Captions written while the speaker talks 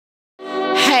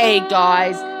Hey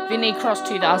guys, Vinny Cross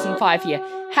 2005 here.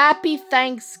 Happy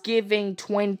Thanksgiving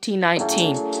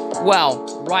 2019.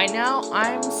 Well, right now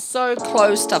I'm so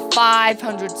close to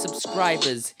 500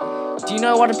 subscribers. Do you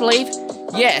know what I believe?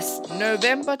 Yes,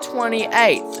 November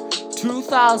 28th,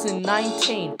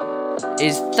 2019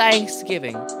 is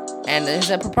Thanksgiving. And as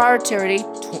a preparatory,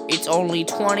 it's only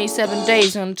 27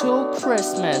 days until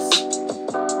Christmas.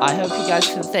 I hope you guys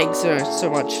can thank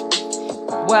so much.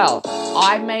 Well,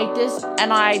 I made this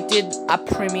and I did a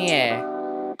premiere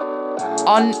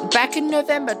back in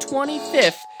November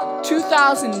 25th,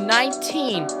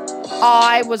 2019.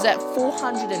 I was at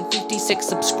 456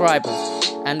 subscribers,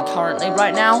 and currently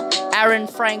right now, Aaron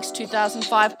Franks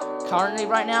 2005, currently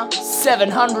right now,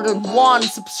 701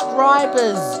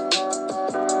 subscribers.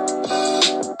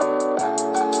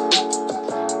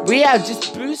 We are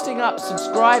just boosting up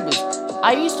subscribers.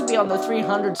 I used to be on the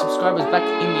 300 subscribers back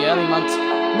in the early months.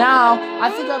 Now, I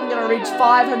think I'm going to reach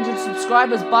 500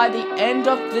 subscribers by the end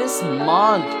of this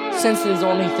month. Since there's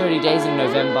only 30 days in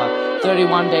November,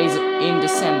 31 days in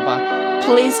December.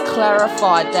 Please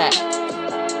clarify that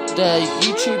the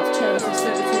YouTube terms of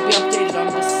service will be updated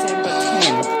on December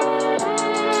 10th.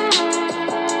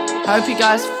 Hope you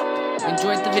guys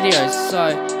enjoyed the videos.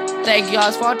 So, thank you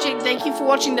guys for watching. Thank you for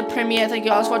watching the premiere. Thank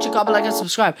you guys for watching. Comment, like, and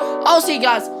subscribe. I'll see you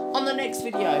guys on the next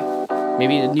video.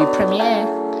 Maybe the new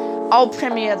premiere. I'll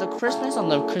premiere the Christmas on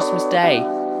the Christmas day.